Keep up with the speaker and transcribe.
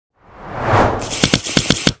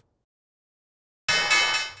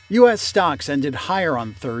U.S. stocks ended higher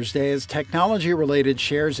on Thursday as technology-related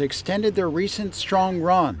shares extended their recent strong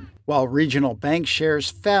run, while regional bank shares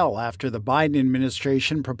fell after the Biden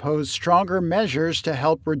administration proposed stronger measures to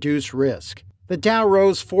help reduce risk. The Dow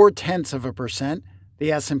rose 0.4%,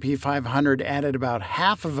 the S&P 500 added about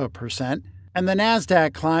 0.5%, and the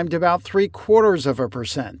Nasdaq climbed about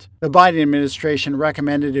 0.75%. The Biden administration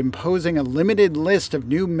recommended imposing a limited list of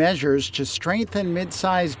new measures to strengthen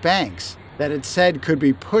mid-sized banks that it said could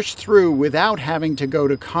be pushed through without having to go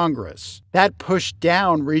to Congress. That pushed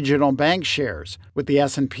down regional bank shares, with the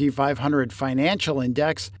S&P 500 Financial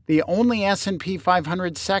Index the only S&P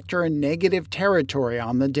 500 sector in negative territory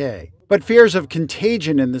on the day. But fears of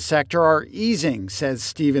contagion in the sector are easing, says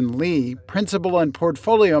Stephen Lee, principal and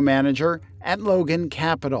portfolio manager at Logan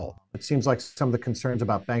Capital. It seems like some of the concerns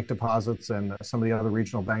about bank deposits and some of the other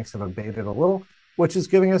regional banks have abated a little, which is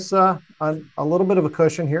giving us a little bit of a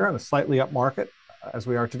cushion here in a slightly up market as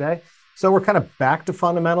we are today. So we're kind of back to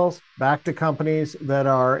fundamentals, back to companies that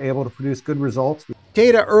are able to produce good results.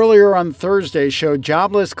 Data earlier on Thursday showed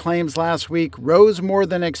jobless claims last week rose more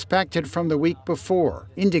than expected from the week before,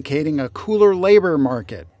 indicating a cooler labor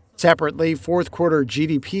market. Separately, fourth quarter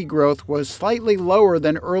GDP growth was slightly lower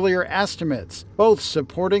than earlier estimates, both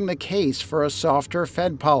supporting the case for a softer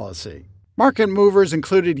Fed policy. Market movers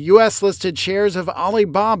included U.S.-listed shares of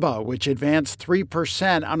Alibaba, which advanced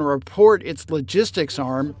 3% on a report its logistics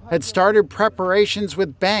arm had started preparations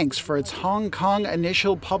with banks for its Hong Kong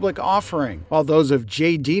initial public offering, while those of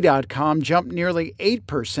JD.com jumped nearly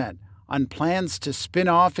 8% on plans to spin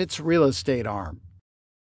off its real estate arm.